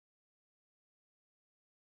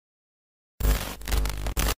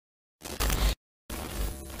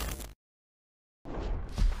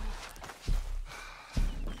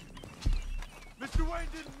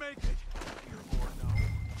didn't make it. Dear Lord, no.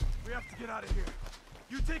 We have to get out of here.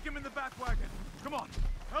 You take him in the back wagon. Come on,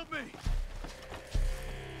 help me.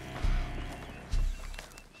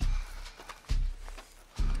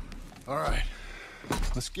 All right,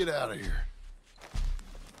 let's get out of here.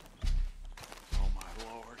 Oh my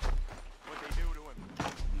Lord. What'd they do to him?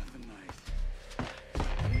 Nothing nice.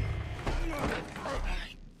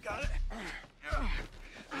 Got it.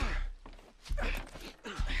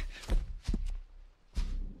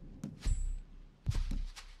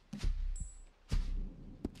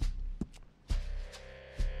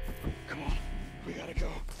 Come on, we gotta go.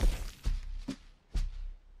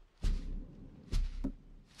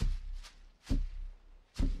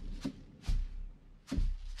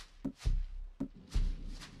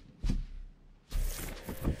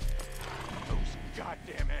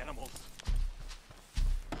 Goddamn animals.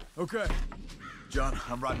 Okay. John,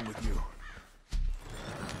 I'm riding with you.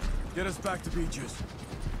 Get us back to Beaches.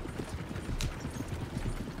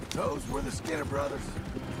 Those were the Skinner brothers.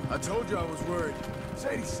 I told you I was worried.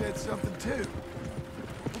 Sadie said something too.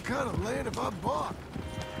 What kind of land have I bought?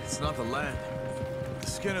 It's not the land. The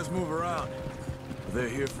Skinners move around. They're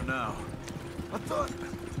here for now. I thought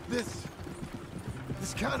this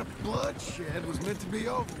kind of bloodshed was meant to be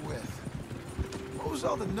over with. What was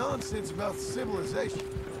all the nonsense about civilization?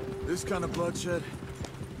 This kind of bloodshed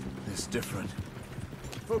is different.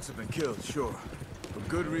 Folks have been killed, sure. For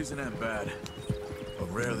good reason and bad.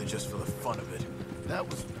 But rarely just for the fun of it. That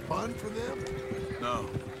was fun for them? No.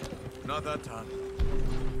 Not that time.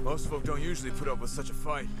 Most folk don't usually put up with such a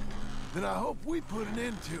fight. Then I hope we put an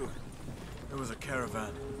end to it. There was a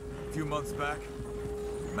caravan. A few months back.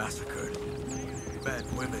 Massacred. Men,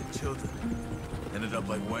 women, children. Ended up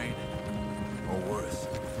like Wayne. Or worse.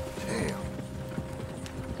 Damn.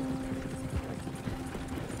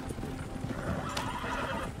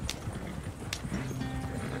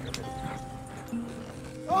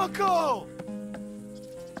 Uncle!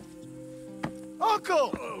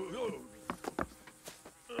 Uncle!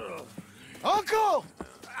 Uncle!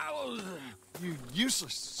 You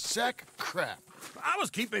useless sack of crap. I was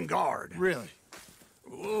keeping guard. Really?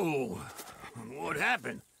 Whoa. What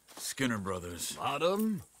happened? Skinner brothers. A lot of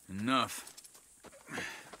them? Enough.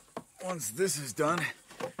 Once this is done,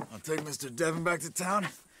 I'll take Mr. Devon back to town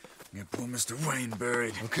and get poor Mr. Wayne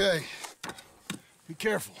buried. Okay. Be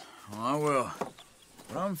careful. Oh, I will.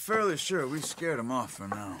 But I'm fairly sure we scared him off for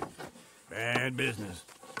now. Bad business.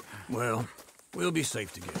 Well, we'll be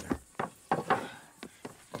safe together.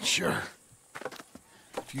 Sure.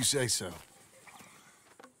 If you say so.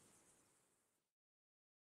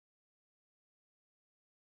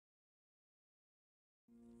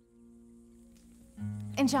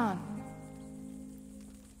 And John,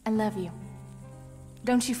 I love you.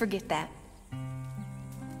 Don't you forget that.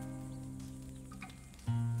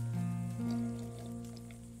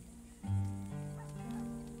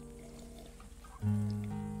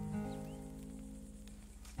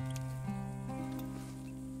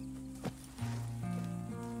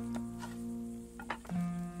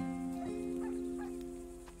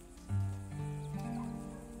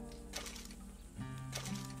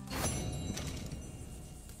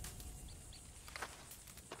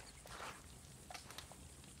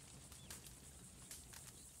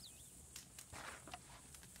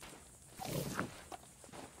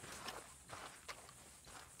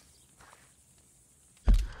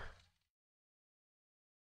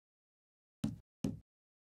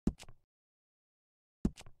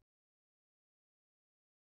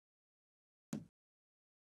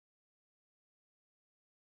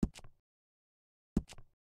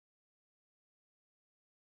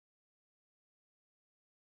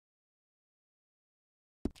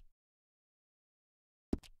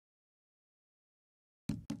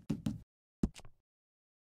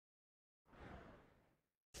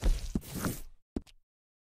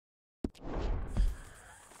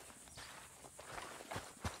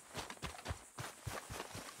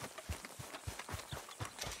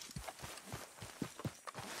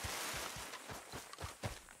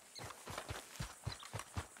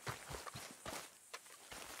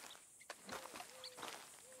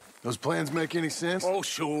 Those plans make any sense? Oh,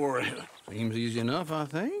 sure. Seems easy enough, I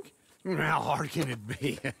think. How hard can it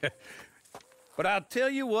be? But I'll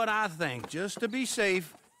tell you what I think, just to be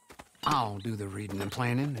safe. I'll do the reading and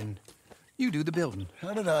planning, and you do the building.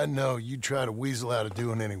 How did I know you'd try to weasel out of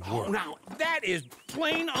doing any work? Oh, now, that is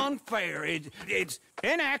plain unfair. It's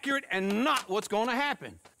inaccurate and not what's going to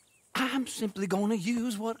happen. I'm simply going to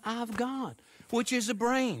use what I've got, which is a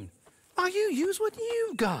brain. While you use what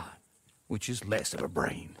you've got, which is less of a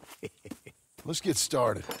brain. Let's get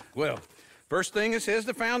started. Well, first thing it says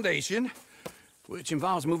the foundation. which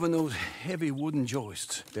involves moving those heavy wooden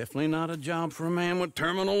joists. Definitely not a job for a man with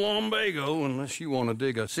terminal lumbago, unless you want to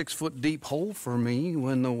dig a 6-foot deep hole for me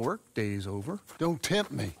when the workday's over. Don't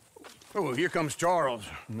tempt me. Oh, here comes Charles.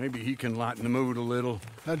 Maybe he can lighten the mood a little.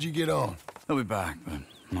 How'd you get on? He'll be back, but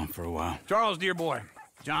not for a while. Charles, dear boy,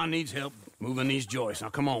 John needs help moving these joists. Now,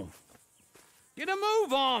 come on. Get a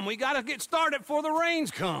move on. We gotta get started before the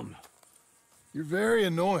rains come. You're very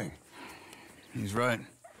annoying. He's right.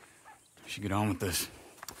 We should get on with this.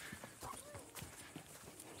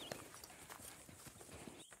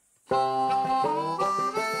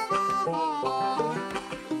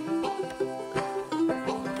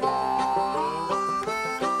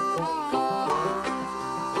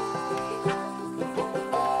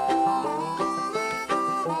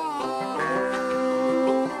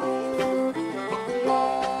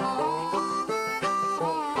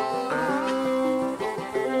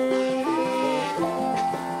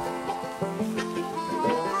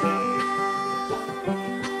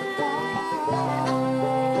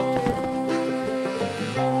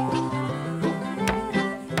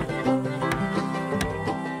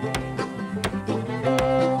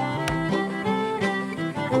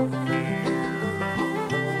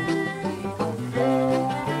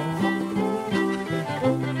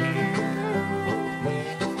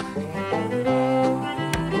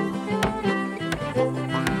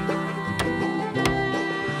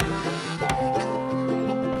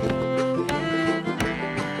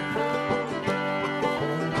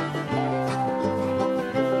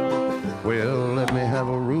 Well, let me have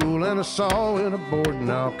a rule and a saw and a board and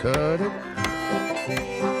I'll cut it.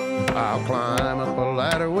 I'll climb up a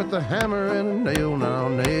ladder with a hammer and a nail and I'll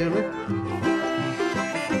nail it.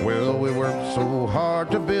 Well, we worked so hard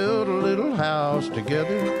to build a little house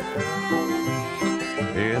together.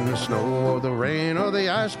 In the snow or the rain or the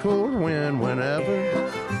ice cold wind, whenever.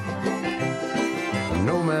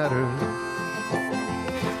 No matter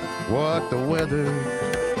what the weather,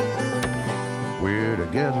 we're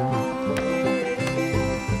together.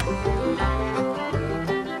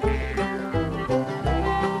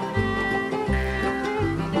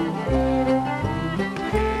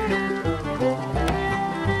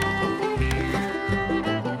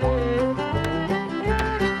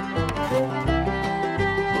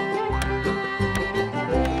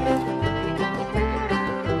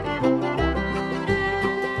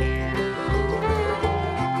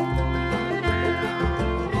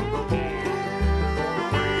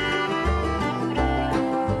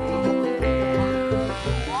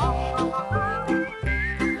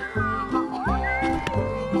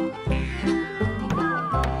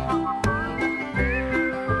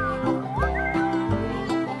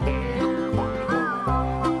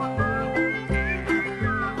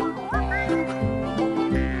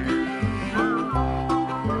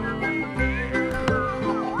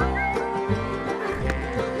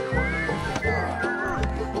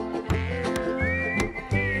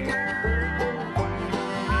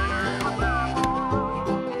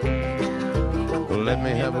 Let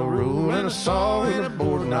me have a rule and a saw and a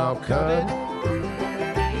board and I'll cut it.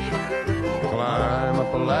 Climb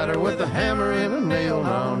up a ladder with a hammer and a nail and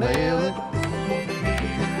I'll nail it.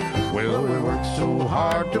 Well, we worked so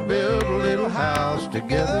hard to build a little house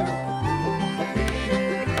together.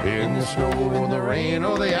 In the snow or the rain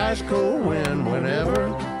or the ice cold wind, whenever.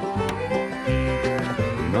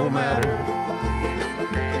 No matter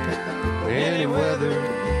any weather,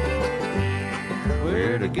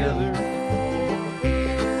 we're together.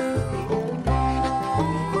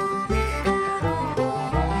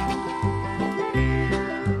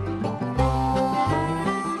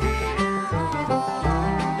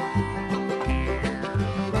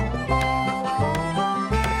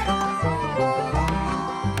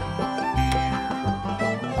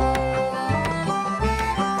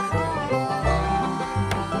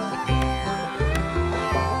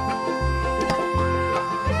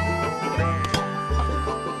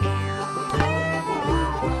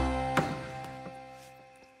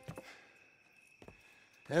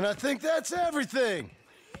 And I think that's everything.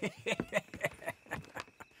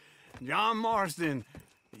 John Marston,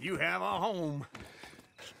 you have a home.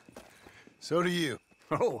 So do you.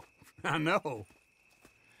 Oh, I know.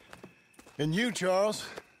 And you, Charles,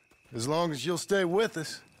 as long as you'll stay with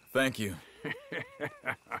us. Thank you.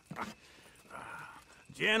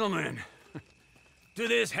 Gentlemen, to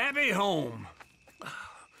this happy home.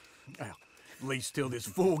 Well, at least till this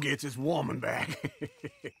fool gets his woman back.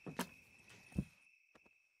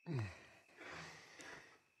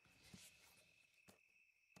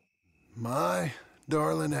 My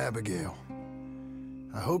darling Abigail,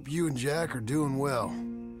 I hope you and Jack are doing well.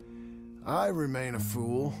 I remain a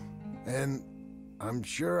fool, and I'm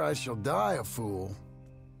sure I shall die a fool.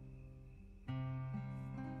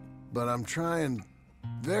 But I'm trying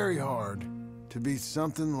very hard to be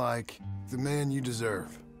something like the man you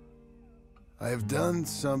deserve. I have done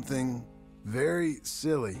something very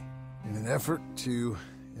silly in an effort to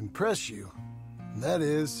impress you. And that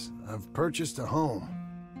is, I've purchased a home.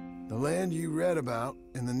 The land you read about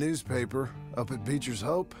in the newspaper up at Beecher's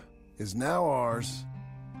Hope is now ours,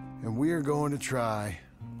 and we are going to try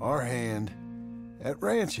our hand at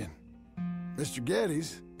ranching. Mr.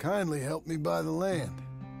 Geddes kindly helped me buy the land.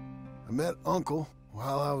 I met Uncle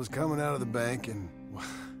while I was coming out of the bank, and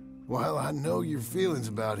while I know your feelings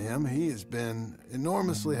about him, he has been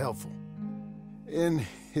enormously helpful in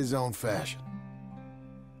his own fashion.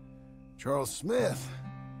 Charles Smith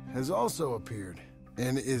has also appeared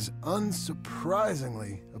and is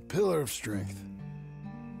unsurprisingly a pillar of strength.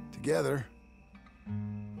 Together,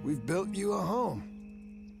 we've built you a home.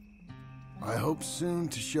 I hope soon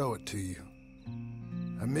to show it to you.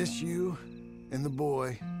 I miss you and the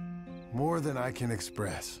boy more than I can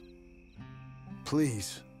express.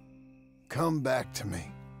 Please, come back to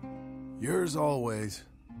me. Yours always,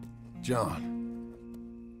 John.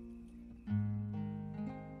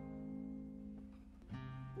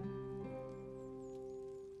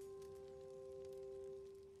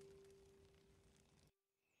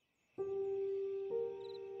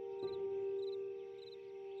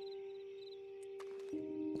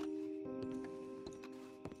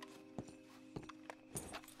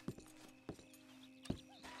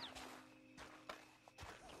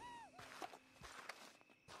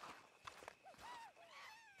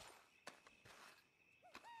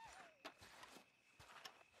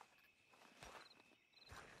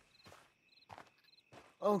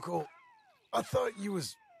 Uncle, I thought you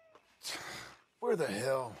was... Where the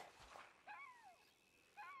hell?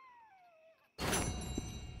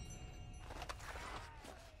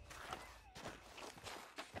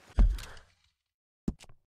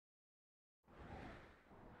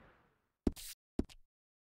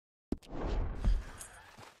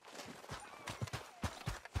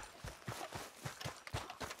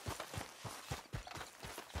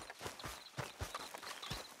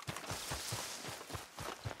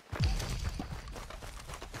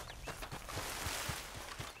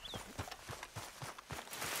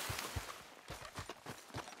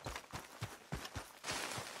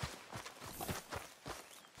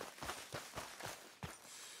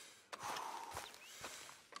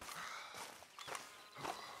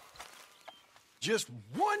 Just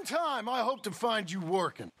one time I hope to find you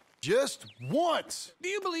working. Just once. Do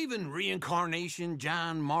you believe in reincarnation,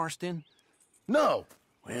 John Marston? No.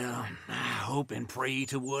 Well, I hope and pray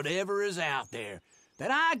to whatever is out there that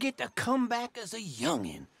I get to come back as a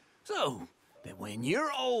youngin', so that when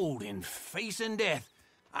you're old and facing death,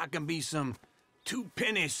 I can be some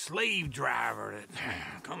two-penny slave driver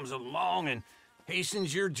that comes along and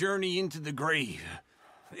hastens your journey into the grave.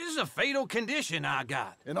 This is a fatal condition I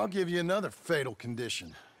got. And I'll give you another fatal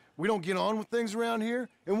condition. We don't get on with things around here,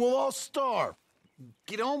 and we'll all starve.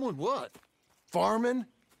 Get on with what? Farming,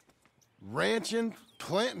 ranching,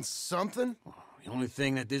 planting something. The only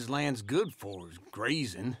thing that this land's good for is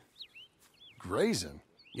grazing. Grazing?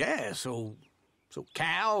 Yeah, so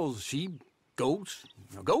cows, sheep, goats.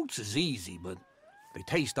 Now, goats is easy, but they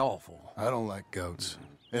taste awful. I don't like goats.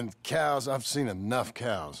 And cows, I've seen enough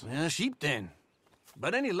cows. Yeah, sheep then.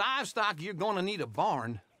 But any livestock, you're gonna need a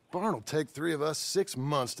barn. Barn will take 3 of us 6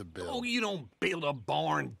 months to build. Oh, you don't build a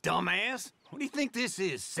barn, dumbass. What do you think this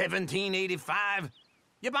is, 1785?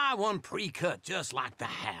 You buy one pre-cut just like the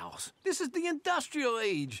house. This is the industrial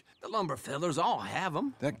age. The lumber fellers all have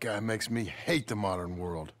them. That guy makes me hate the modern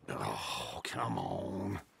world. Oh, come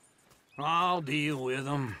on. I'll deal with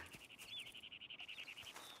them.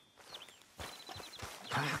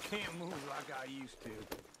 I can't move like I used to.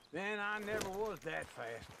 Then I never was that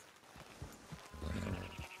fast.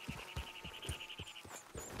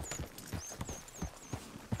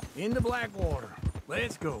 In the Blackwater.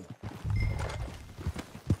 Let's go.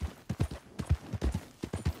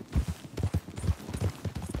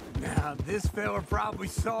 Now, this fella probably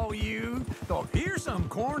saw you, thought, here's some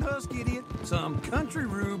corn husk idiot, some country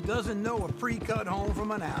rube doesn't know a pre-cut home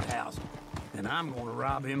from an outhouse. And I'm gonna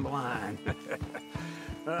rob him blind.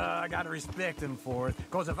 I gotta respect him for it,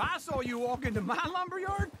 because if I saw you walk into my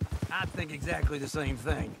lumberyard, I'd think exactly the same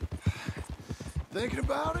thing. Thinking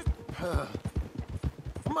about it? I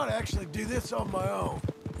might actually do this on my own.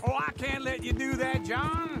 Oh, I can't let you do that,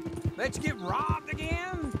 John. Let you get robbed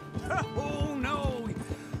again? Oh, no.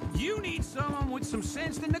 You need someone with some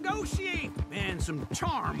sense to negotiate, and some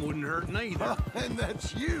charm wouldn't hurt neither. And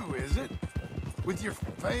that's you, is it? With your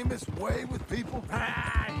famous way with people?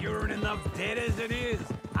 Ah, you're in enough debt as it is.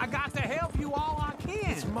 I got to help you all I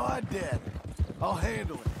can. It's my debt. I'll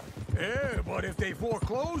handle it. Yeah, but if they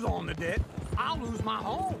foreclose on the debt, I'll lose my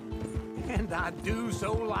home. And I do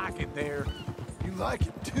so like it there. You like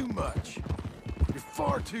it too much. You're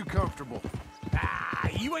far too comfortable. Ah,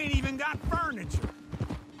 you ain't even got furniture.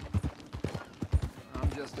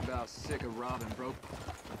 I'm just about sick of robbing broke.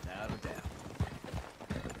 Without a doubt.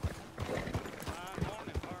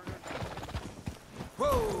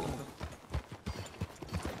 Whoa!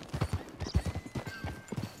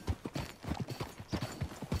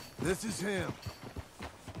 This is him.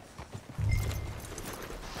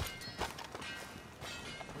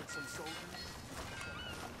 With some soldiers.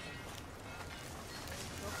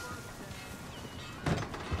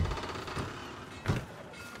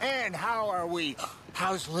 And how are we?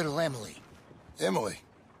 How's little Emily? Emily,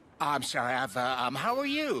 I'm sorry, how are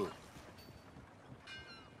you?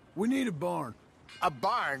 we need a barn. A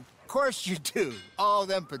barn? Of course you do. All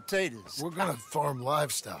them potatoes. We're gonna farm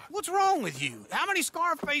livestock. What's wrong with you? How many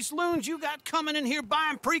Scarface loons you got coming in here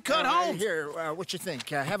buying pre-cut homes? Here, what you think?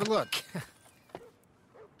 Have a look.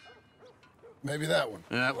 Maybe that one.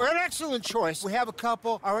 We're an excellent choice. We have a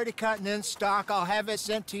couple already cut and in stock. I'll have it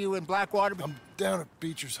sent to you in Blackwater. I'm down at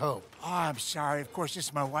Beecher's Hope. Oh, I'm sorry. Of course, this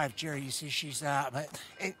is my wife, Jerry. You see, she's but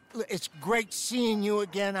it's great seeing you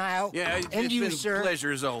again, Al. Yeah, and it's you, been sir. a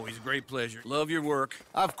pleasure as always. Great pleasure. Love your work.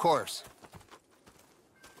 Of course.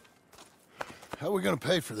 How are we gonna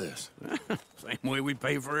pay for this? Same way we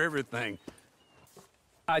pay for everything.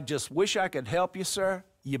 I just wish I could help you, sir.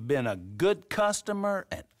 You've been a good customer,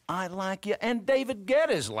 and I like you, and David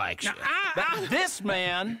Geddes likes you. But this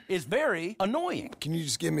man is very annoying. Can you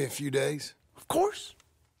just give me a few days? Of course.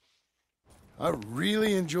 I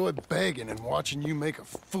really enjoy begging and watching you make a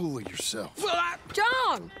fool of yourself. Well,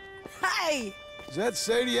 John! Hey! Is that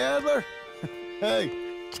Sadie Adler?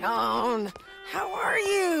 Hey. John, how are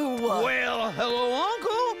you? well, hello,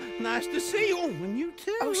 Uncle. Nice to see you. And you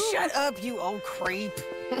too. Oh, shut up, you old creep.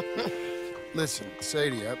 Listen,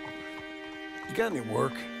 Sadie, you got any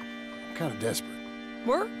work? I'm kind of desperate.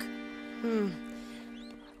 Work?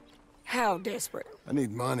 How desperate? I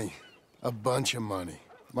need money. A bunch of money.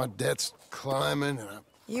 My debt's climbing, and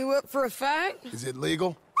You up for a fight? Is it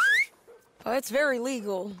legal? Oh, it's very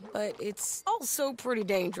legal, but it's also pretty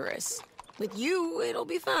dangerous. With you, it'll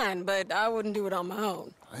be fine, but I wouldn't do it on my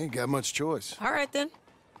own. I ain't got much choice. All right, then.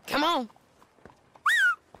 Come on.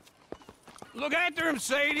 Look after him,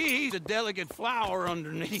 Sadie. He's a delicate flower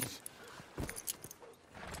underneath.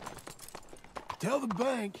 Tell the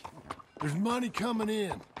bank there's money coming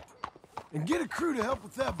in. And get a crew to help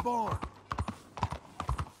with that barn.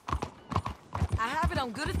 I have it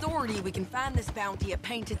on good authority we can find this bounty at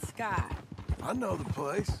Painted Sky. I know the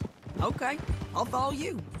place. Okay, I'll follow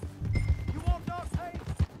you. You want dog tape?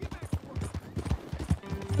 Get back to work.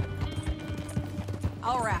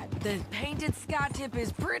 All right, the Painted Sky tip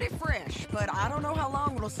is pretty fresh, but I don't know how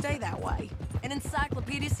long it'll stay that way. An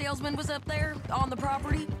encyclopedia salesman was up there on the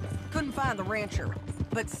property. Couldn't find the rancher,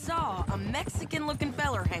 but saw a Mexican-looking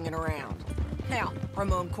feller hanging around. Now,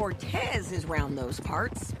 Ramon Cortez is round those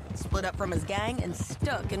parts, split up from his gang and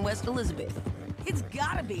stuck in West Elizabeth. It's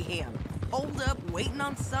gotta be him, holed up waiting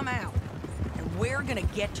on some out. And we're gonna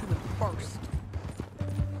get to him first.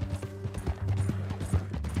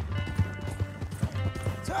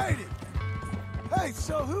 Sadie! Hey,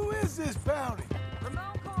 so who is this bounty?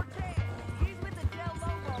 Ramon Cortez, he's with the Del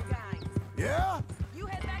Lobo gang. Yeah? You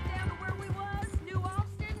head back down to where we was, New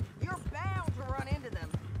Austin, you're bound to run into them.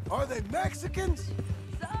 Are they Mexicans?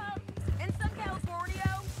 Some, and some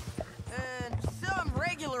Californios, and some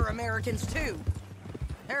regular Americans too.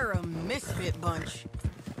 They're a misfit bunch.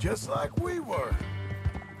 Just like we were.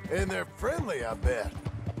 And they're friendly, I bet.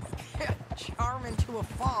 Charming to a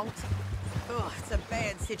fault. Ugh, it's a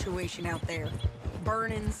bad situation out there.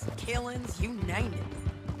 Burnings, killings, you name it.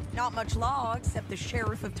 Not much law except the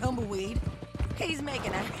sheriff of Tumbleweed. He's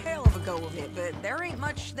making a hell of a go of it, but there ain't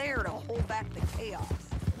much there to hold back the chaos.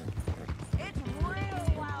 It's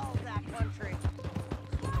real wild, that country.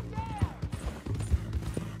 Slow down.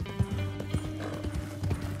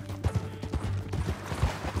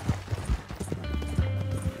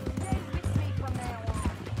 Stay with me from now on.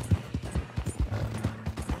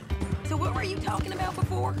 So what were you talking about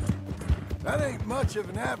before? That ain't much of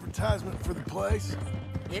an advertisement for the place.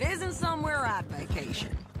 It isn't somewhere I'd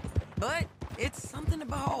vacation, but it's something to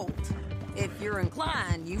behold. If you're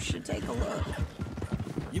inclined, you should take a look.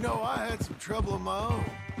 You know, I had some trouble of my own.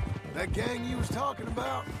 That gang you was talking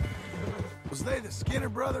about, was they the Skinner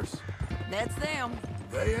brothers? That's them.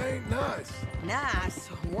 They ain't nice. Nice.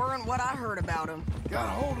 Weren't what I heard about him. Got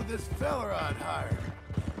hold of this feller I'd hired.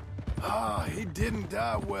 Ah, he didn't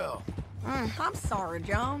die well. I'm sorry,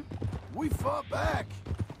 John. We fought back.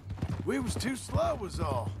 We was too slow was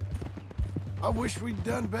all. I wish we'd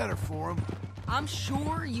done better for him. I'm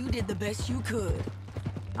sure you did the best you could.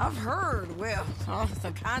 I've heard, well,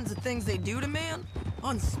 the kinds of things they do to men.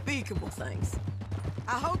 Unspeakable things.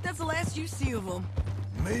 I hope that's the last you see of them.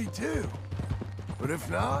 Me too. But if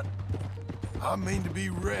not, I mean to be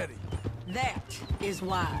ready. That is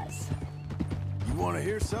wise. You want to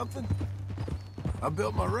hear something? I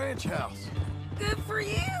built my ranch house. Good for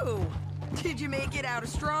you. Did you make it out of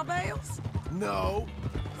straw bales? No.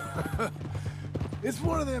 It's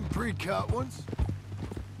one of them pre-cut ones.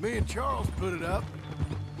 Me and Charles put it up,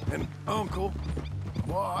 and Uncle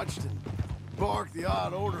watched and barked the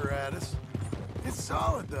odd order at us. It's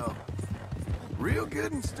solid, though. Real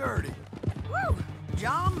good and sturdy. Woo!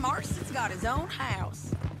 John Marston's got his own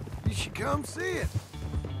house. You should come see it.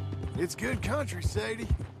 It's good country, Sadie,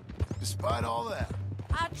 despite all that.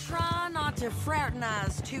 I try not to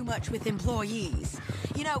fraternize too much with employees.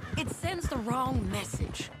 You know, it sends the wrong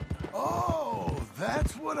message. Oh,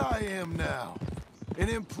 that's what I am now. An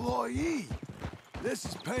employee. This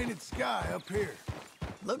is Painted Sky up here.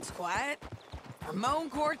 Looks quiet. Ramon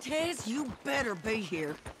Cortez, you better be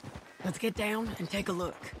here. Let's get down and take a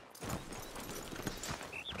look.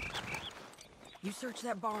 You search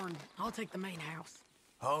that barn. I'll take the main house.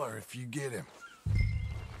 Holler if you get him.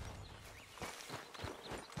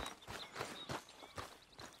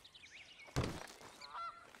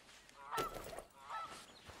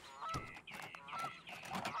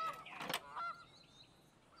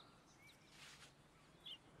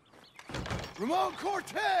 Ramon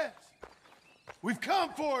Cortez! We've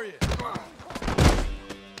come for you!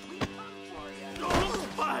 Don't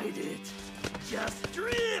fight it! Just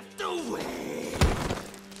drift away!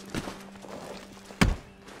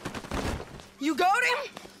 You got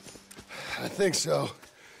him? I think so.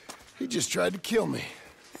 He just tried to kill me.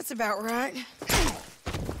 That's about right.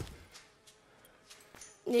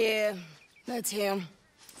 Yeah, that's him.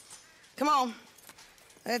 Come on.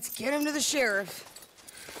 Let's get him to the sheriff.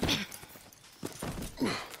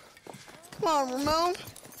 Come on, Ramon.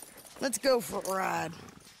 Let's go for a ride.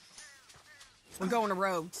 We're going to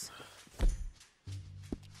Rhodes.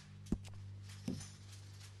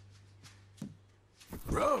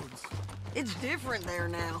 Rhodes? It's different there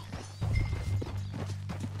now.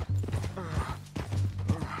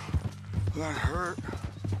 That hurt.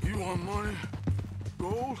 You want money?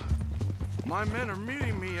 Gold? My men are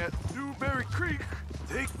meeting me at Dewberry Creek.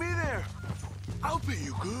 Take me there. I'll pay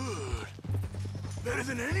you good. Better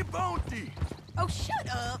than any bounty. Oh, shut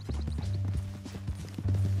up.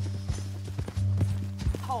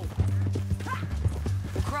 Hold.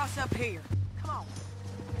 We'll cross up here. Come on.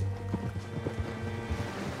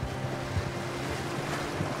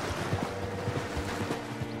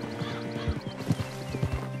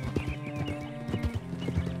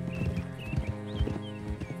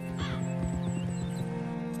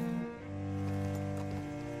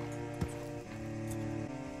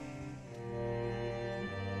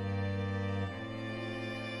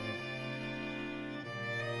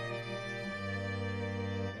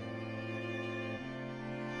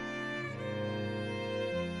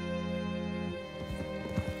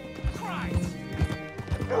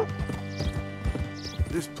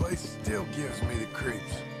 This place still gives me the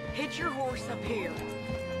creeps. Hitch your horse up here.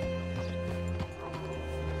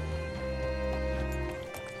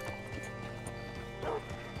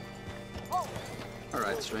 All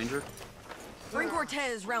right, stranger. Bring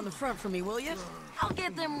Cortez round the front for me, will you? I'll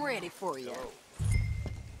get them ready for you.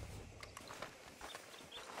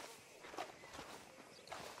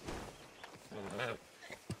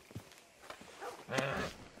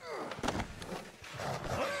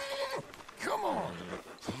 Come on!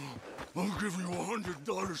 I'll give you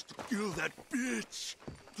 $100 to kill that bitch.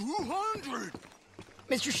 200.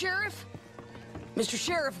 Mr. Sheriff? Mr.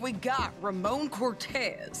 Sheriff, we got Ramon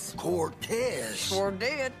Cortez. Cortez? Sure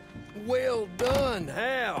did. Well done,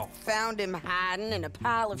 Hal. Found him hiding in a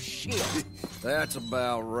pile of shit. That's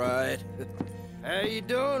about right. How you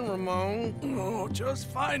doing, Ramon? Oh,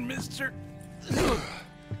 just fine, mister.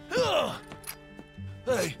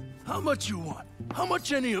 Hey, how much you want? How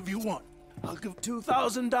much any of you want? I'll give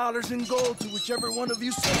 $2,000 in gold to whichever one of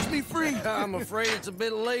you sets me free. I'm afraid it's a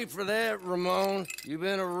bit late for that, Ramon. You've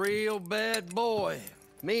been a real bad boy.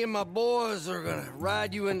 Me and my boys are gonna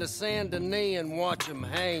ride you into Saint Denis and watch them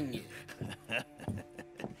hang you.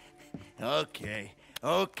 Okay,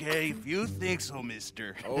 if you think so,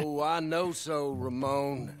 mister. Oh, I know so,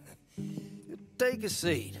 Ramon. Take a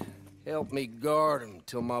seat. Help me guard him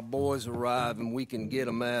till my boys arrive and we can get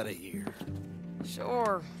him out of here.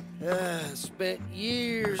 Sure. Spent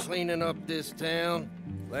years cleaning up this town.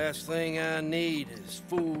 Last thing I need is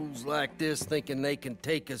fools like this thinking they can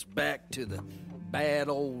take us back to the bad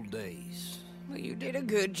old days. Well, you did a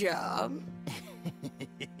good job.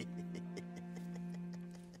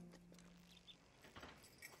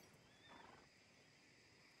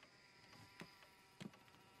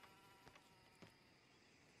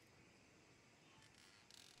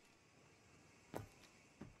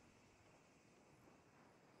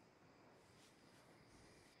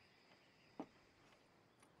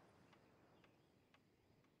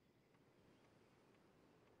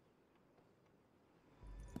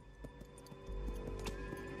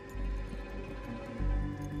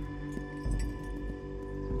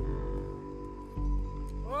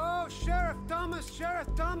 Sheriff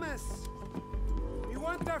Thomas! We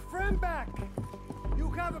want our friend back! You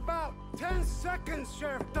have about 10 seconds,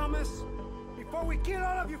 Sheriff Thomas, before we kill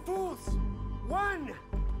all of you fools! 1!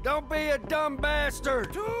 Don't be a dumb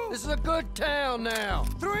bastard! 2! This is a good town now!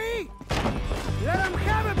 3! Let them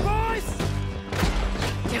have it, boys!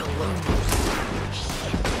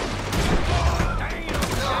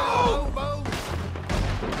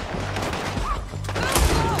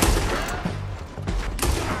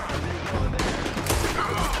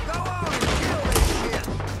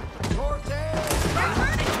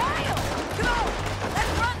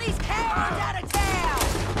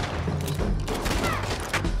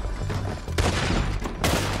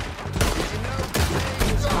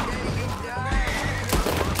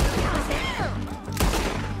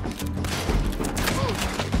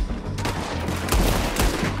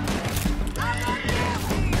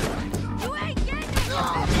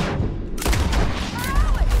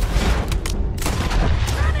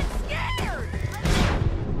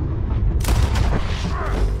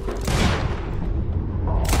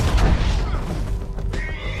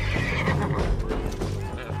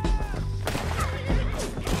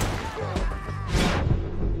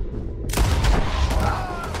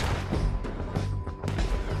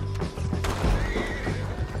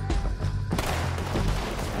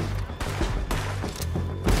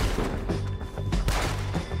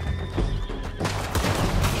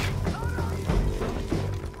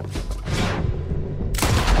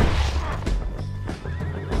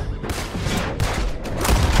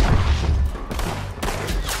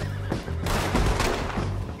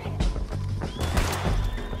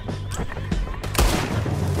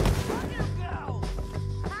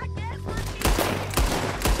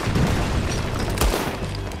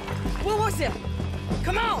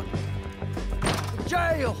 Come on!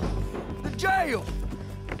 The jail!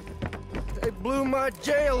 They blew my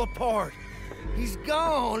jail apart. He's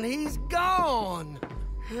gone!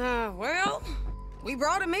 Well, we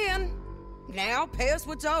brought him in. Now pay us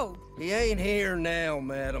what's owed. He ain't here now,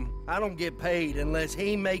 madam. I don't get paid unless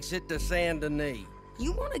he makes it to Saint Denis.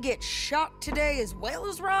 You want to get shot today as well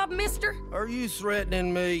as Rob, mister? Are you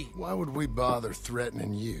threatening me? Why would we bother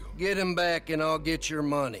threatening you? Get him back and I'll get your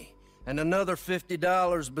money. And another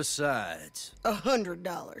 $50 besides.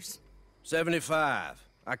 $100. 75.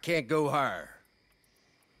 I can't go higher.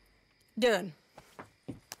 Done.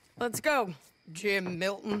 Let's go, Jim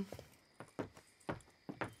Milton.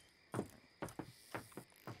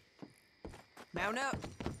 Mount up.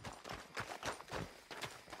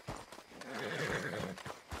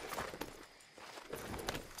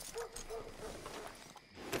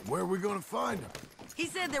 Where are we gonna find him? He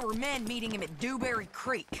said there were men meeting him at Dewberry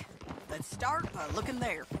Creek. Let's start by looking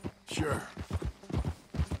there. Sure.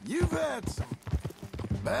 You've had some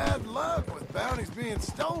bad luck with bounties being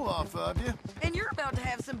stole off of you. And you're about to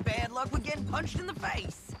have some bad luck with getting punched in the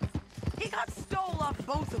face. He got stole off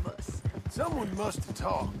both of us. Someone must have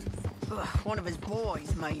talked. Ugh, one of his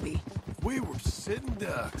boys, maybe. We were sitting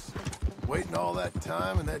ducks, waiting all that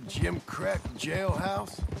time in that Jim Crack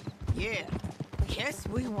jailhouse. Yeah, yes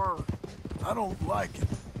we were. I don't like it.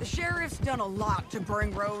 The sheriff's done a lot to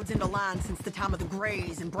bring roads into line since the time of the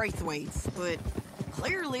Grays and Braithwaites, but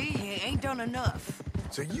clearly he ain't done enough.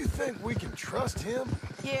 So you think we can trust him?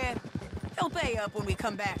 Yeah, he'll pay up when we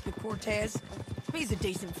come back with Cortez. He's a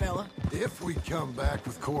decent fella. If we come back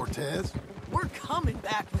with Cortez? We're coming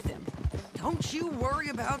back with him. Don't you worry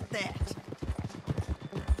about that.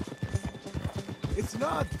 It's an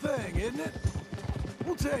odd thing, isn't it?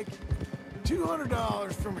 We'll take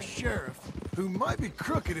 $200 from a sheriff who might be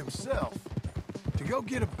crooked himself to go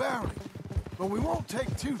get a bounty, but we won't take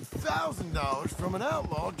 $2,000 from an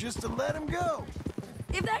outlaw just to let him go.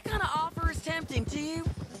 If that kind of offer is tempting to you,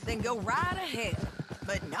 then go right ahead.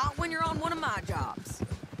 But not when you're on one of my jobs.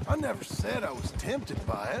 I never said I was tempted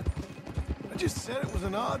by it. I just said it was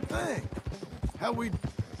an odd thing. How we'd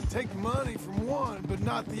take money from one, but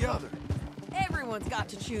not the other. Everyone's got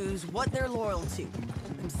to choose what they're loyal to.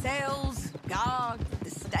 Themselves, God,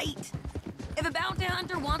 the state. If a bounty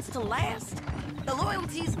hunter wants to last, the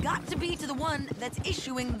loyalty's got to be to the one that's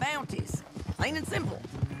issuing the bounties. Plain and simple.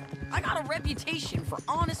 I got a reputation for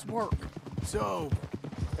honest work. So,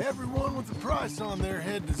 everyone with a price on their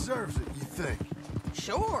head deserves it, you think?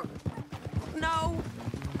 Sure. No,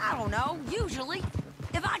 I don't know, usually.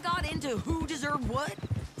 If I got into who deserved what,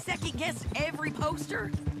 second-guessed every poster,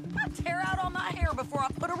 I'd tear out all my hair before I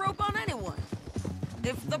put a rope on anyone.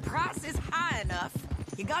 If the price is high enough,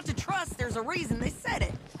 you got to trust there's a reason they said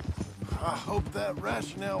it. I hope that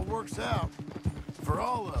rationale works out for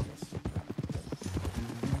all of us.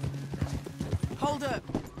 Hold up.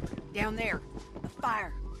 Down there. The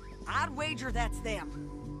fire. I'd wager that's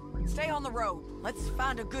them. Stay on the road. Let's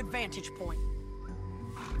find a good vantage point.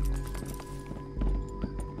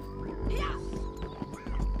 Yeah!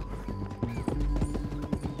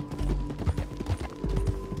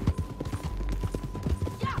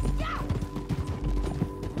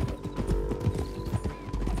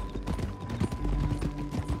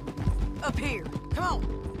 Up here. Come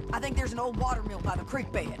on. I think there's an old water mill by the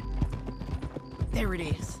creek bed. There it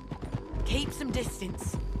is. Keep some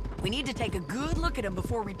distance. We need to take a good look at them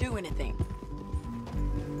before we do anything.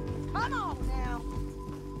 Come on now.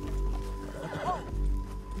 Whoa.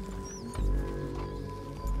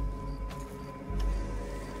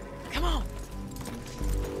 Come on.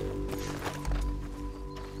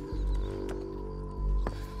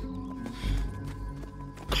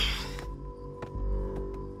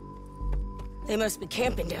 They must be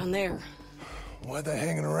camping down there. Why are they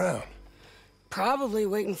hanging around? Probably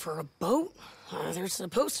waiting for a boat. There's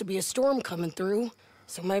supposed to be a storm coming through,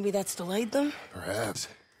 so maybe that's delayed them? Perhaps.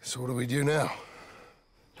 So what do we do now?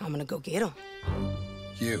 I'm gonna go get them.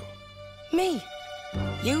 You. Me.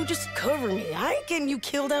 You just cover me. I ain't getting you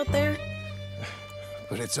killed out there.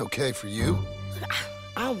 But it's okay for you?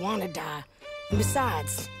 I wanna die. And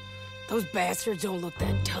besides, those bastards don't look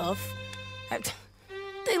that tough.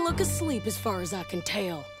 They look asleep as far as I can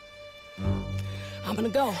tell. I'm gonna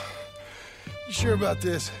go. You sure about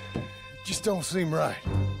this? Just don't seem right.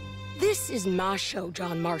 This is my show,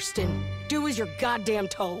 John Marston. Do as you're goddamn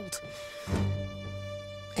told.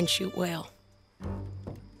 And shoot well.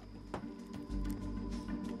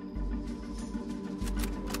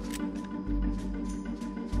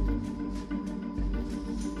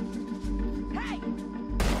 Hey!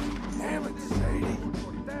 Damn it, Sadie.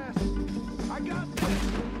 I got this.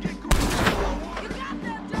 Get going. You got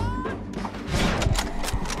that, John!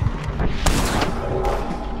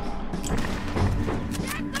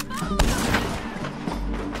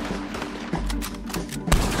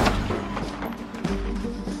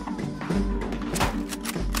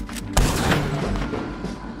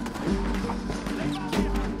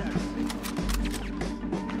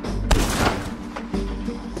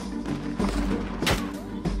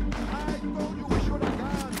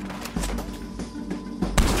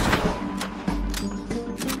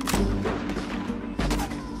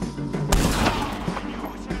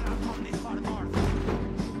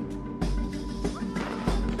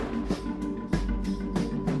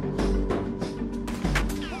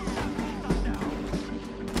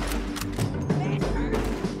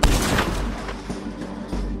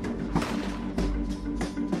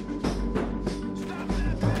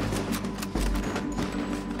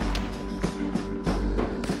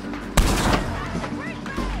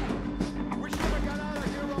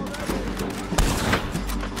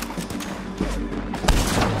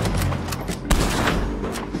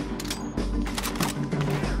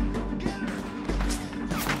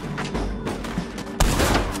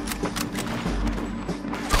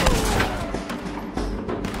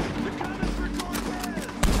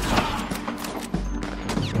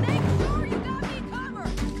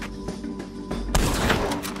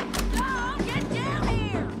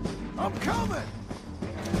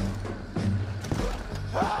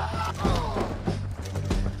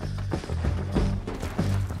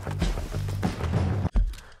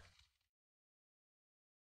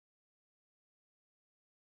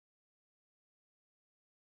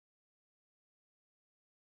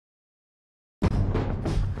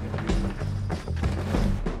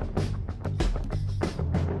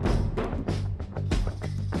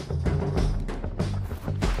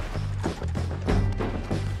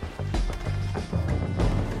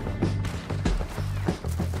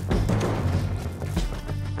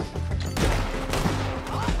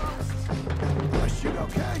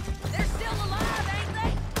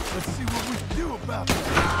 Let's see what we can do about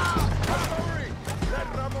that.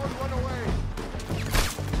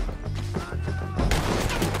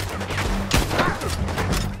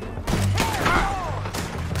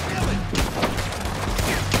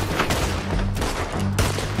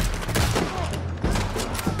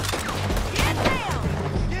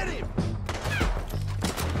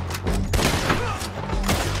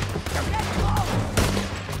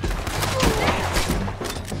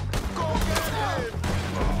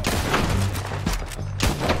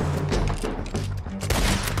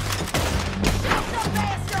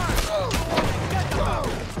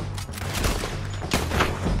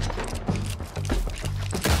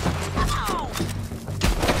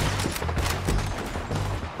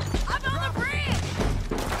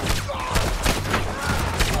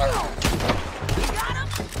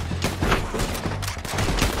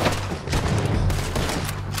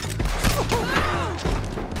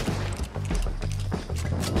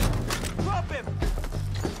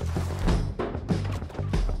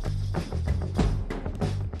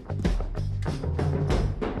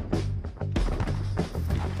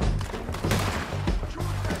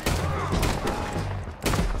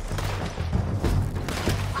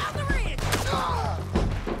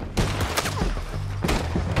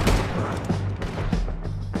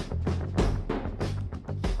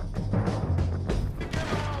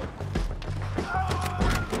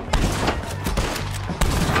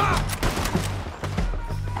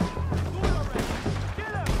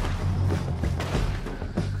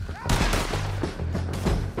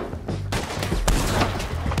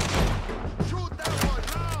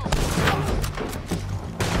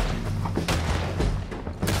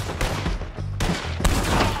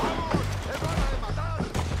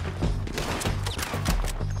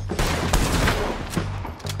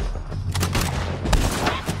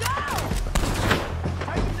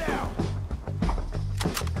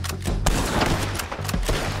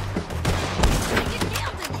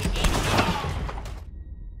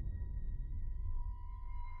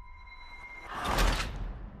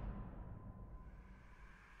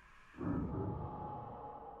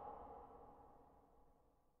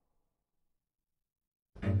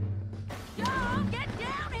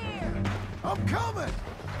 I'm coming!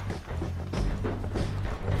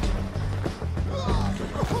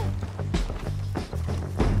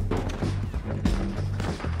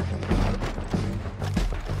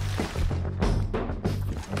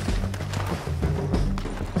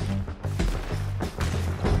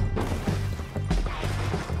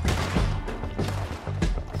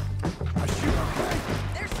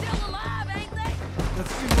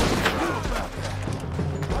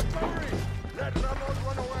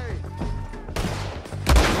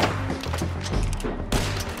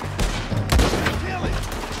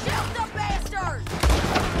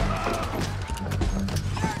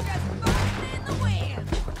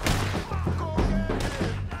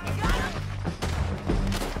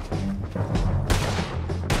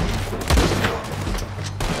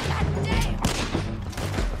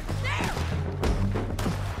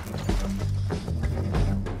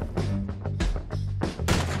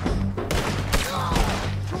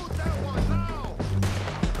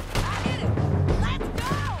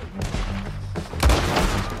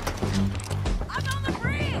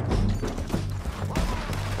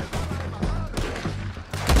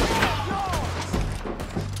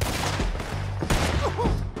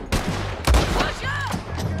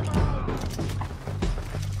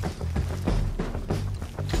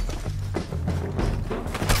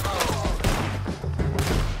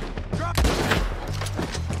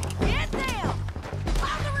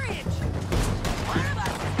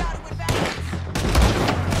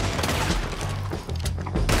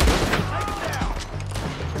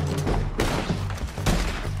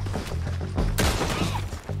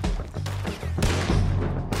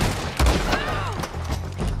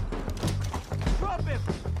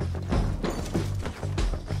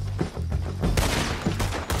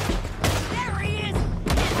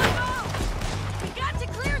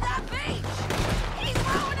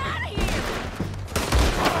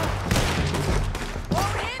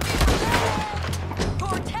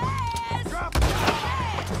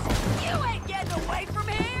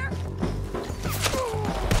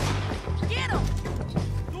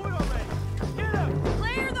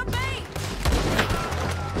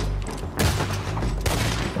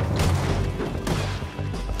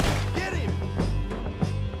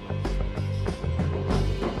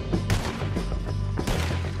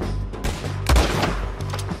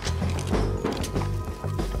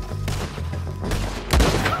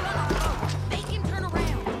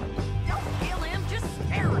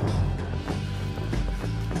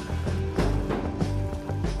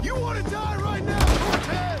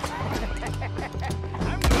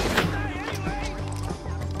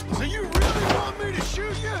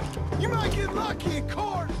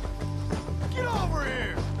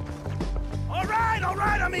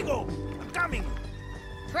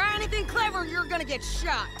 Get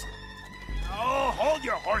shot. Oh, hold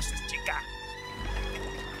your horses, chica.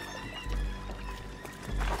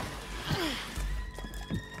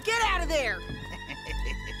 Get out of there!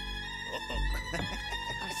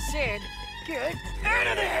 I said, get out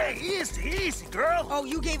of there! Easy, easy, girl. Oh,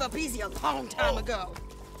 you gave up easy a long time ago.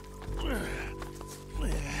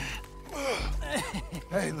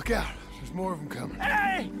 Hey, look out. There's more of them coming.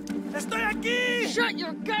 Hey! Estoy aquí! Shut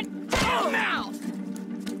your goddamn mouth!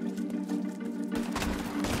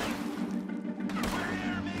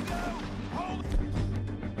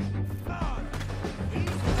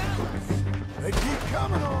 They keep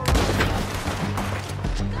coming, all right.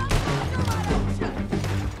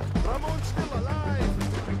 Ramon's still alive.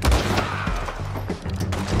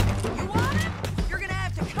 You want him? You're gonna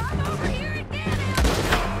have to come over here and get him.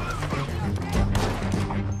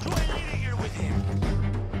 Join Linde here with him.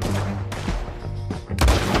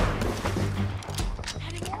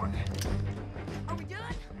 Any more? Are we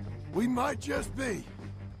done? We might just be.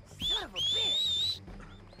 Son of a bitch.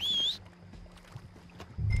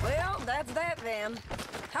 Well, that's that then.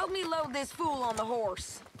 Help me load this fool on the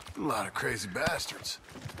horse. A lot of crazy bastards.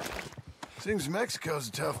 Seems Mexico's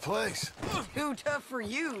a tough place. Too tough for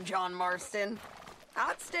you, John Marston.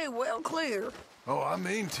 I'd stay well clear. Oh, I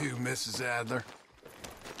mean to, Mrs. Adler.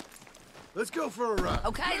 Let's go for a ride.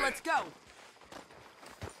 Okay, let's go.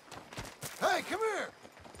 Hey, come here!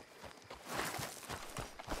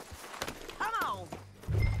 Come on.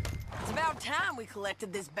 It's about time we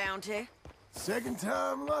collected this bounty. Second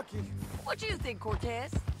time lucky. What do you think,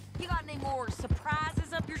 Cortez? You got any more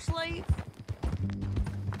surprises up your sleeve?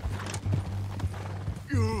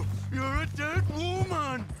 You're a dead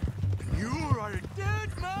woman. You are a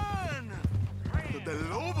dead man. The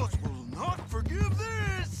Lobos will not forgive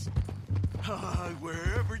this.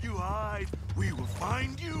 Wherever you hide, we will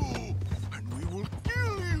find you, and we will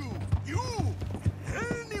kill you. You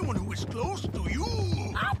and anyone who is close to you.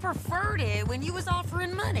 I preferred it when you was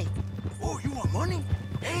offering money. Oh, you want money?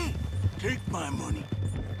 Hey, take my money.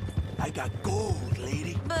 I got gold,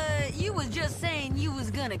 lady. But you was just saying you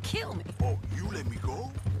was gonna kill me. Oh, you let me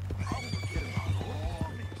go? I'll forget about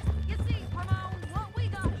all this. You see, Ramon, what we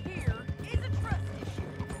got here is a trust issue.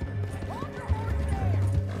 Hold your horse there.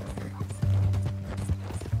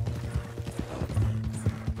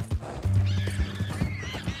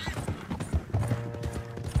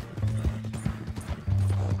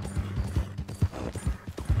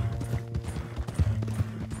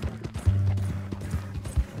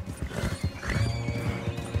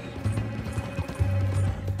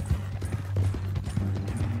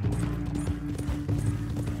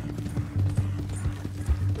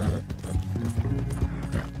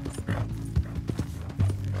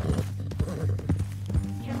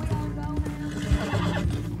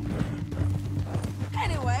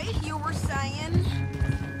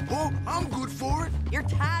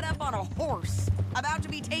 About to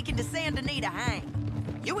be taken to Saint Denis to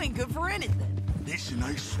hang. You ain't good for anything. Listen,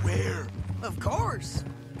 I swear. Of course,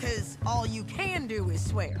 because all you can do is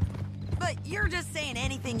swear. But you're just saying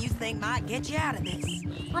anything you think might get you out of this.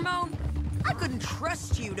 Ramon, I couldn't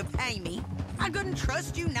trust you to pay me. I couldn't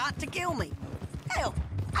trust you not to kill me. Hell,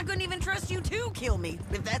 I couldn't even trust you to kill me,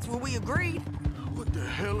 if that's what we agreed. What the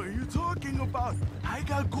hell are you talking about? I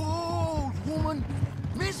got gold, woman.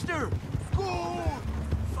 Mister, gold.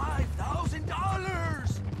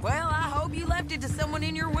 $5,000! Well, I hope you left it to someone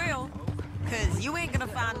in your will. Because you ain't gonna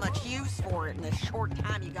find much use for it in the short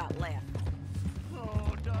time you got left.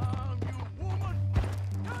 Oh, damn you, woman!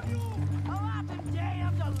 Damn you! Oh, I've been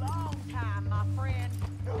damned a long time, my friend.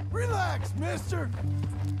 Relax, mister.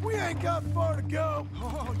 We ain't got far to go.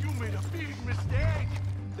 Oh, you made a big mistake.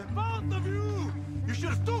 The both of you! You should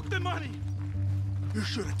have took the money. You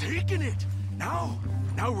should have taken it. Now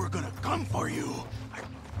we're gonna come for you.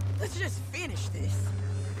 Let's just finish this.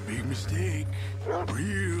 Big mistake.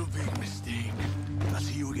 Real big mistake. I'll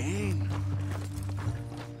see you again.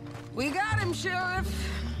 We got him, Sheriff.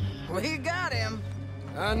 We got him.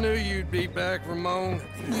 I knew you'd be back, Ramon.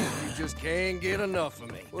 You just can't get enough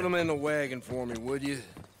of me. Put him in the wagon for me, would you?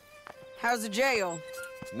 How's the jail?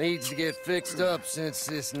 Needs to get fixed up since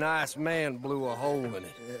this nice man blew a hole in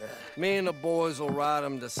it. Me and the boys will ride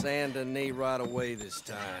him to Saint Denis right away this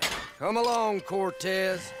time. Come along,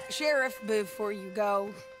 Cortez. Sheriff, before you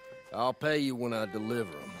go... I'll pay you when I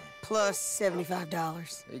deliver him. Plus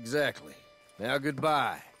 $75. Exactly. Now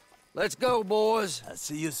goodbye. Let's go, boys. I'll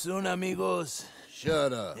see you soon, amigos.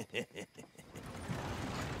 Shut up.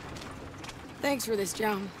 Thanks for this,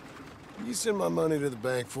 John. You send my money to the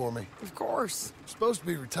bank for me. Of course. I'm supposed to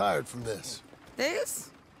be retired from this. This?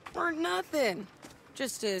 Weren't nothing.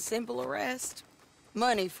 Just a simple arrest.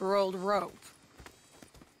 Money for old rope.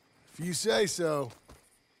 If you say so.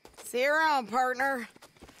 See you around, partner.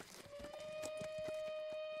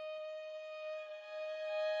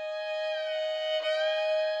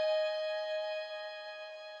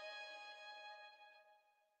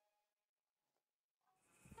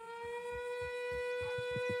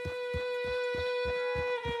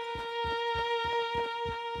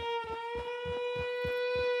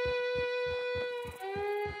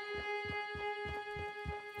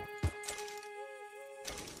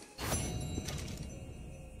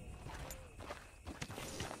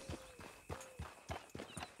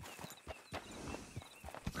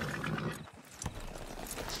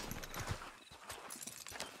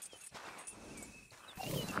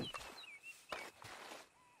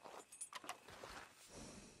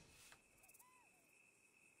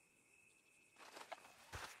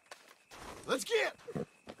 Let's get!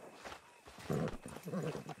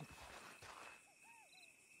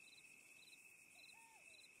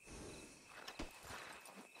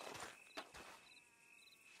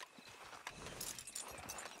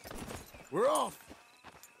 We're off!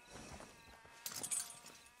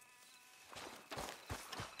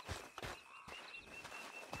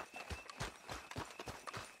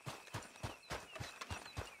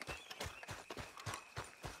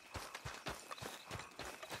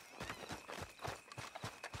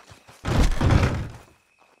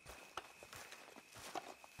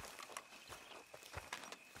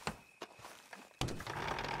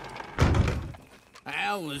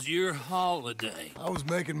 How was your holiday? I was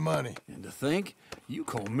making money. And to think, you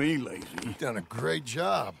call me lazy. You've done a great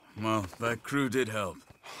job. Well, that crew did help.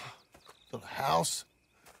 Little house,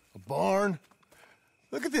 a barn.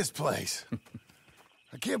 Look at this place.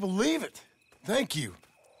 I can't believe it. Thank you.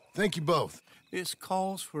 Thank you both. This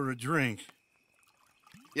calls for a drink.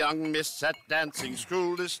 Young miss at dancing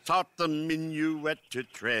school is taught the minuet to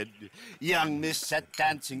tread. Young miss at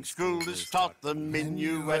dancing school is taught the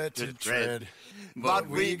minuet to tread. But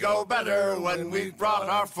we go better when we've brought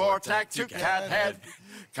our four-tack to Cathead.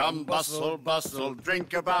 Come bustle, bustle,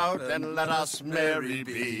 drink about, and let us merry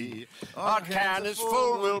be. Our can is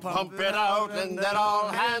full, we'll pump it out, and then all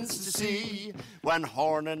hands to sea. When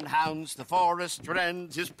horn and hounds the forest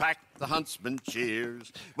rend, his pack the huntsman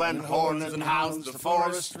cheers. When horn and hounds the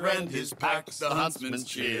forest rend, his pack the huntsman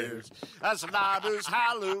cheers. As loud as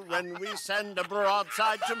halloo when we send a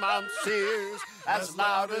broadside to Mount Sears. As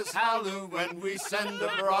loud as halloo when we send a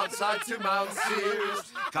broadside to Mount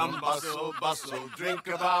Sears. Come bustle, bustle, drink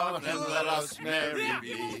about, and let us merry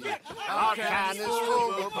be. Our can is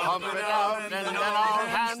full, we'll pump it out, and then all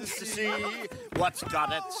hands to sea. What's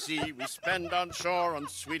got at sea we spend on shore on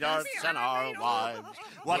sweethearts and our wives.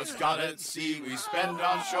 What's got at sea we spend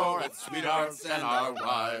on shore at sweethearts and our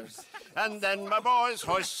wives. And then my boys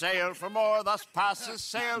hoist sail for more, thus passes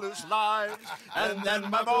sailors' lives. And then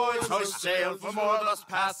my boys hoist sail for more, thus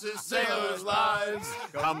passes sailors' lives.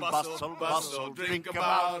 Come bustle, bustle, drink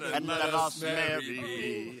about, and let us merry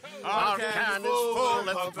be. Our can is full,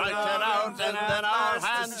 let's fight it out, and then our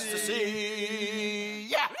hands to sea.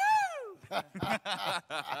 Yeah!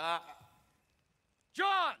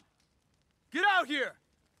 John! Get out here!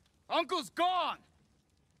 Uncle's gone!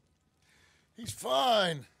 He's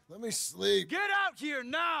fine. Let me sleep. Get out here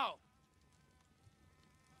now!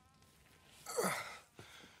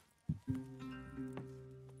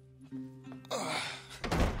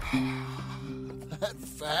 That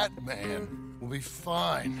fat man will be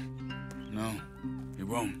fine. No, he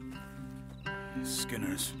won't.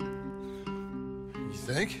 Skinner's. You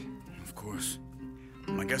think? Of course.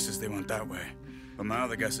 My guess is they went that way. But my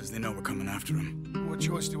other guess is they know we're coming after him. What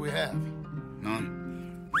choice do we have?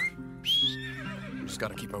 None. We just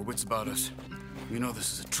gotta keep our wits about us. We know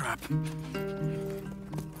this is a trap.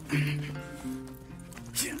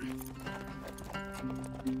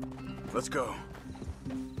 Let's go.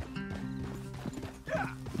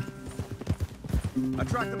 I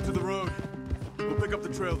tracked them to the road. We'll pick up the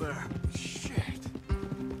trail there. Shit.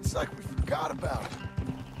 It's like we forgot about it.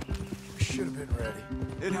 We should have been ready.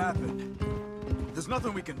 It happened. There's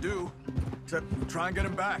nothing we can do, except try and get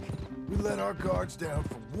him back. We let our guards down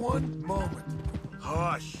for one moment.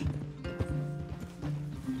 Hush.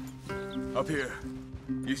 Up here.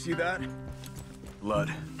 You see that?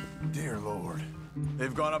 Blood. Dear Lord.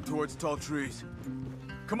 They've gone up towards tall trees.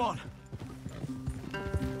 Come on.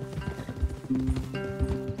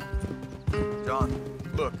 John,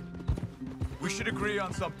 look. We should agree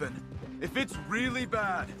on something. If it's really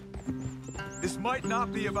bad, this might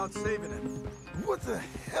not be about saving him. What the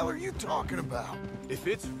hell are you talking about? If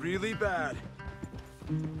it's really bad,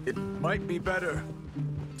 it might be better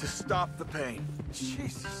to stop the pain.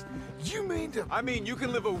 Jesus, you mean to... I mean, you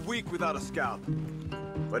can live a week without a scalp,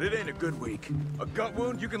 but it ain't a good week. A gut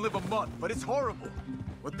wound, you can live a month, but it's horrible.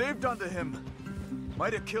 What they've done to him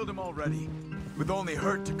might have killed him already, with only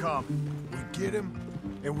hurt to come. We get him,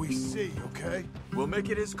 and we see, okay? We'll make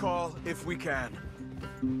it his call if we can.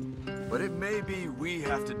 But it may be we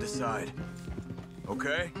have to decide.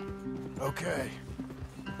 Okay? Okay.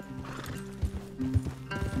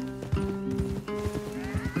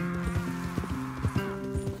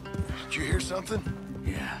 Did you hear something?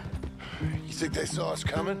 Yeah. You think they saw us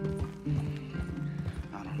coming?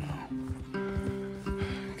 I don't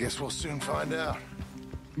know. Guess we'll soon find out.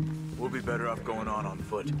 We'll be better off going on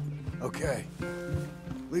foot. Okay.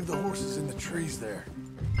 Leave the horses in the trees there.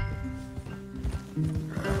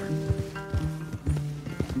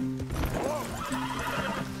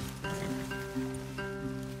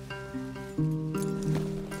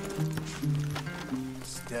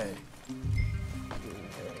 Stay.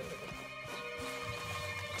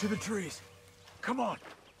 To the trees. Come on.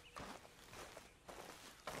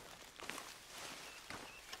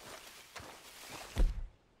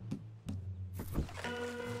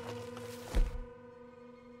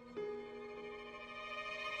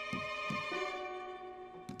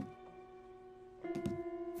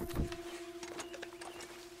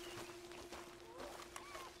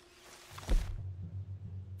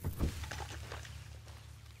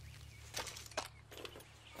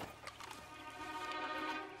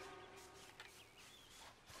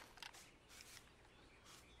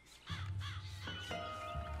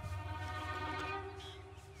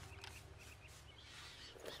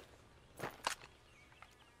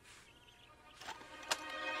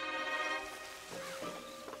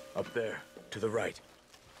 Up there, to the right.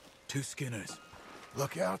 2 Skinners.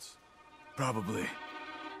 Lookouts? Probably.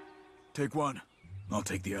 Take one, I'll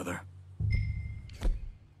take the other.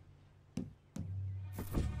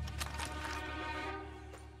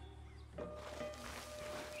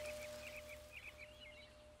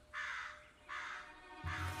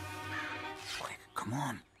 Come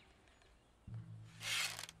on.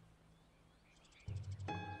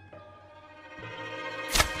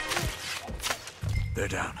 They're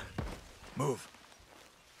down. Move.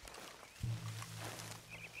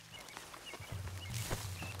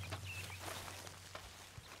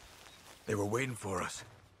 They were waiting for us.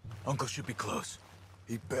 Uncle should be close.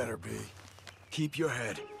 He better be. Keep your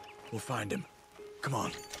head. We'll find him. Come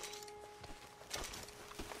on.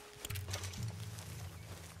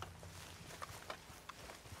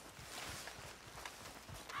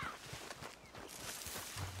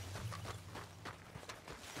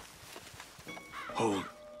 Hold.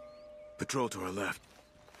 Patrol to our left.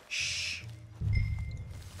 Shh.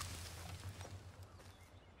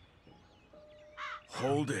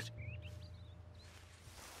 Hold it.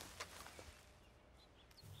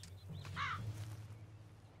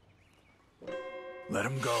 Let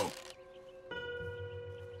him go.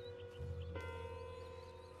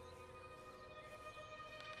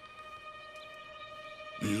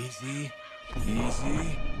 Easy.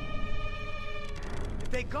 Easy.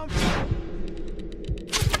 If they come...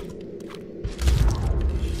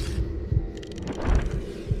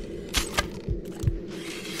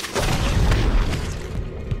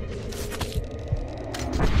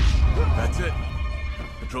 That's it.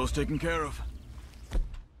 Patrol's taken care of.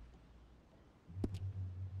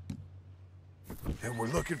 And we're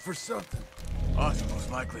looking for something. Us,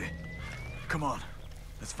 most likely. Come on.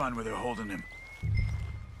 Let's find where they're holding him.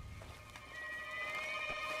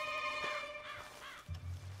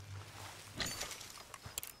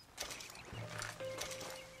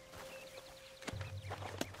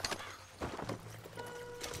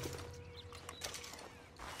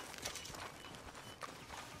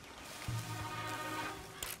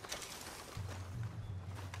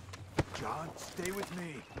 John, stay with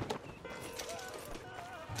me.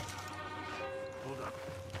 Hold up.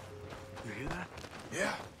 You hear that?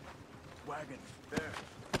 Yeah. Wagon, there.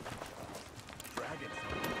 Dragon.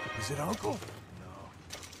 Is it Uncle?